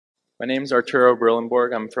My name's Arturo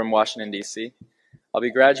Brillenborg. I'm from Washington, D.C. I'll be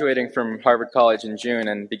graduating from Harvard College in June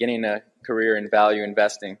and beginning a career in value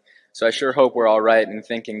investing. So I sure hope we're all right in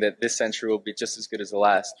thinking that this century will be just as good as the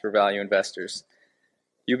last for value investors.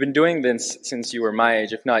 You've been doing this since you were my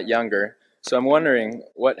age, if not younger. So I'm wondering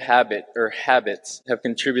what habit or habits have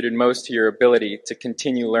contributed most to your ability to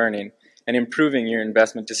continue learning and improving your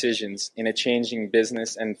investment decisions in a changing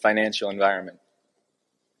business and financial environment.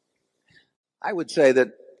 I would say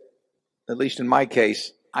that, at least in my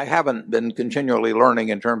case, I haven't been continually learning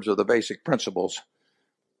in terms of the basic principles.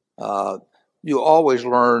 You always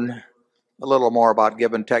learn a little more about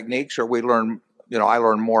given techniques, or I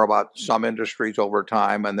learn more about some industries over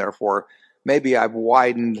time, and therefore maybe I've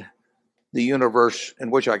widened the universe in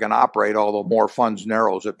which I can operate, although more funds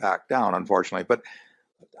narrows it back down, unfortunately. But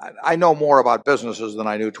I know more about businesses than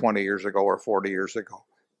I knew 20 years ago or 40 years ago.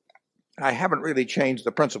 I haven't really changed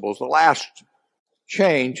the principles. The last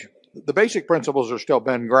change, the basic principles are still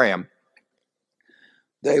Ben Graham.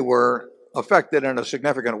 They were affected in a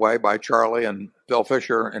significant way by Charlie and Bill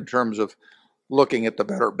Fisher in terms of looking at the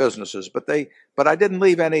better businesses. But I didn't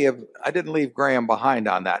leave Graham behind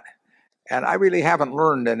on that. And I really haven't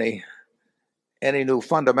learned any new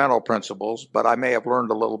fundamental principles, but I may have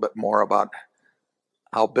learned a little bit more about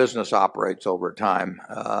how business operates over time.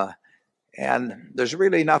 And there's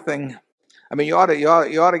really nothing. I mean, you ought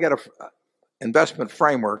to get a investment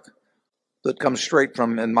framework that comes straight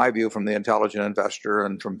from, in my view, from the intelligent investor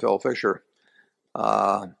and from Phil Fisher,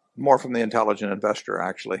 more from the intelligent investor,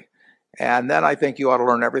 actually. And then I think you ought to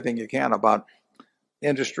learn everything you can about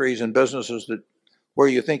industries and businesses where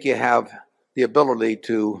you think you have the ability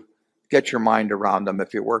to get your mind around them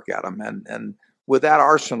if you work at them. And with that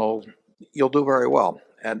arsenal, you'll do very well.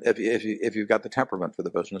 And if you've got the temperament for the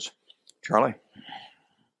business. Charlie?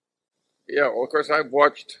 Yeah, well, of course, I've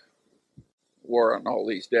watched Warren all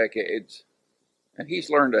these decades, and he's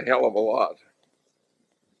learned a hell of a lot,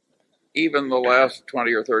 even the last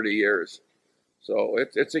 20 or 30 years. So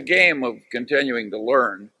it's a game of continuing to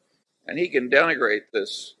learn, and he can denigrate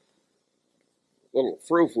this little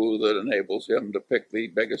frou-frou that enables him to pick the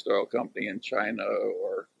biggest oil company in China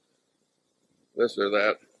or this or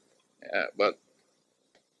that. But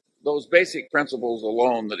those basic principles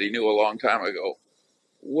alone that he knew a long time ago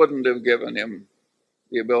wouldn't have given him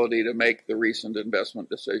the ability to make the recent investment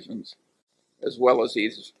decisions as well as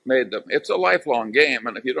he's made them. It's a lifelong game,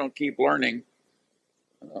 and if you don't keep learning,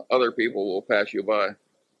 other people will pass you by. I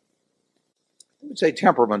would say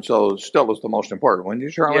temperament still is the most important, wouldn't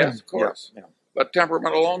you, Charlie? Yes, of course. Yeah. But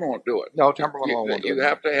temperament alone won't do it. No, temperament alone won't do it. You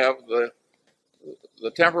have to have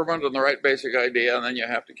the temperament and the right basic idea, and then you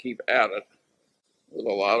have to keep at it with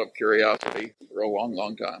a lot of curiosity for a long,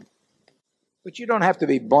 long time. But you don't have to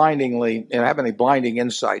be have any blinding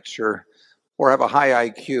insights or have a high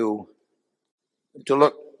IQ to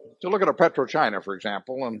look at a PetroChina, for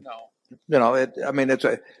example. And no.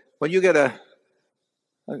 when you get a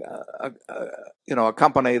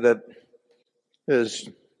company that is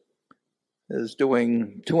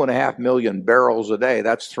doing 2.5 million barrels a day,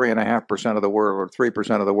 that's 3.5% of the world, or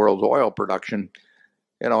 3% of the world's oil production,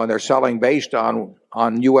 and they're selling based on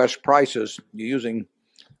U.S. prices using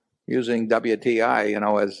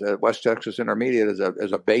WTI, as West Texas Intermediate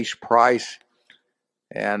as a base price,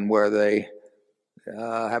 and where they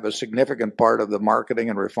have a significant part of the marketing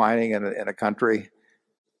and refining in a country.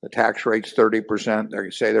 The tax rate's 30%.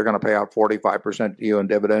 They say they're going to pay out 45% to you in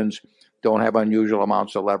dividends. Don't have unusual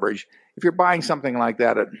amounts of leverage. If you're buying something like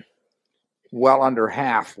that at well under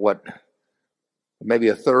half maybe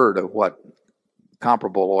a third of what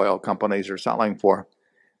comparable oil companies are selling for,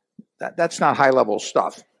 that's not high level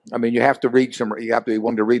stuff. I mean, you have to be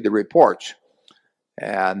willing to read the reports.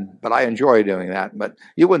 But I enjoy doing that. But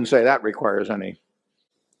you wouldn't say that requires any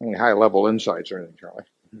high level insights or anything, Charlie?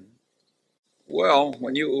 Well,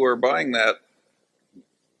 when you were buying that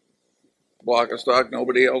block of stock,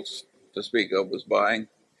 nobody else to speak of was buying.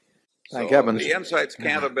 Thank heavens. The insights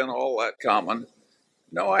can't have been all that common.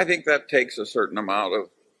 No, I think that takes a certain amount of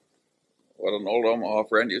what an old Omaha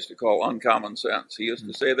friend used to call uncommon sense. He used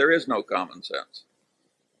to say there is no common sense.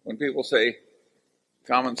 When people say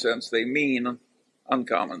common sense, they mean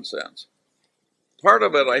uncommon sense. Part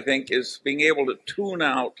of it, I think, is being able to tune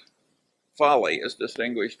out folly as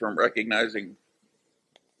distinguished from recognizing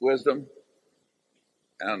wisdom.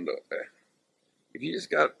 And if you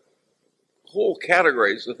just got whole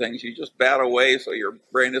categories of things you just bat away so your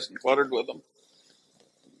brain isn't cluttered with them,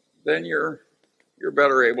 then you're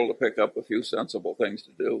better able to pick up a few sensible things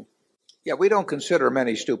to do. Yeah, we don't consider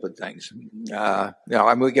many stupid things. We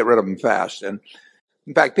get rid of them fast. And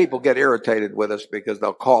in fact, people get irritated with us because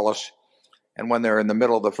they'll call us And when they're in the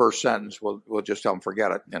middle of the first sentence, we'll just tell them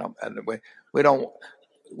forget it. And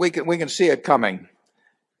we can see it coming.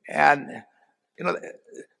 And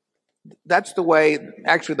that's the way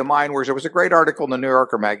actually the mind works. There was a great article in the New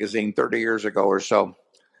Yorker magazine 30 years ago or so,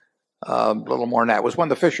 a little more than that. It was when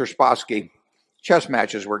the Fischer-Spassky chess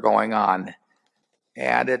matches were going on,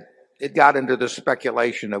 and it got into the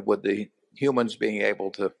speculation of would the humans being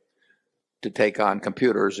able to take on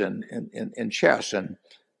computers in chess. And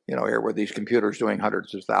here were these computers doing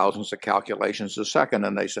hundreds of thousands of calculations a second,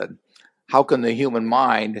 and they said, how can the human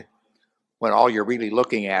mind, when all you're really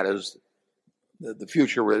looking at is the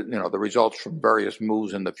future, the results from various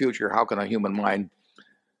moves in the future, how can a human mind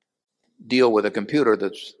deal with a computer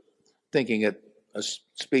that's thinking at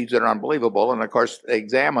speeds that are unbelievable? And of course, they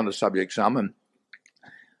examine the subject some, and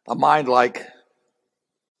a mind like,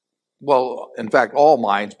 well, in fact, all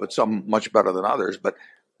minds, but some much better than others, but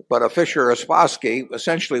a Fischer-Spassky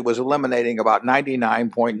essentially was eliminating about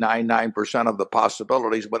 99.99% of the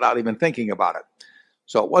possibilities without even thinking about it.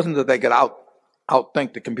 So it wasn't that they could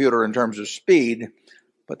outthink the computer in terms of speed,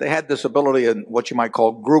 but they had this ability in what you might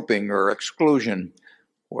call grouping or exclusion,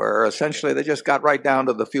 where essentially they just got right down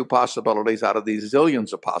to the few possibilities out of these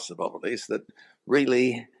zillions of possibilities that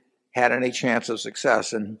really had any chance of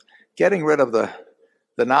success. And getting rid of the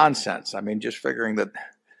nonsense. I mean, just figuring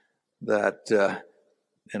that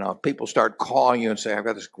people start calling you and say, I've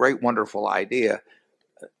got this great, wonderful idea.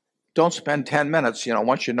 Don't spend 10 minutes,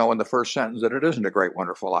 once you know in the first sentence that it isn't a great,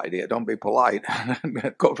 wonderful idea. Don't be polite.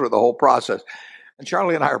 Go through the whole process. And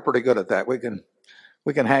Charlie and I are pretty good at that. We can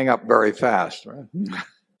hang up very fast. Right?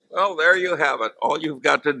 Well, there you have it. All you've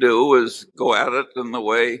got to do is go at it in the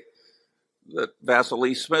way that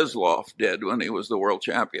Vasily Smyslov did when he was the world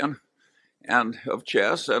champion and of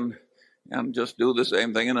chess, and just do the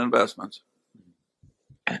same thing in investments.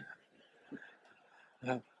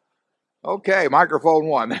 Okay, microphone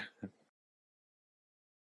one.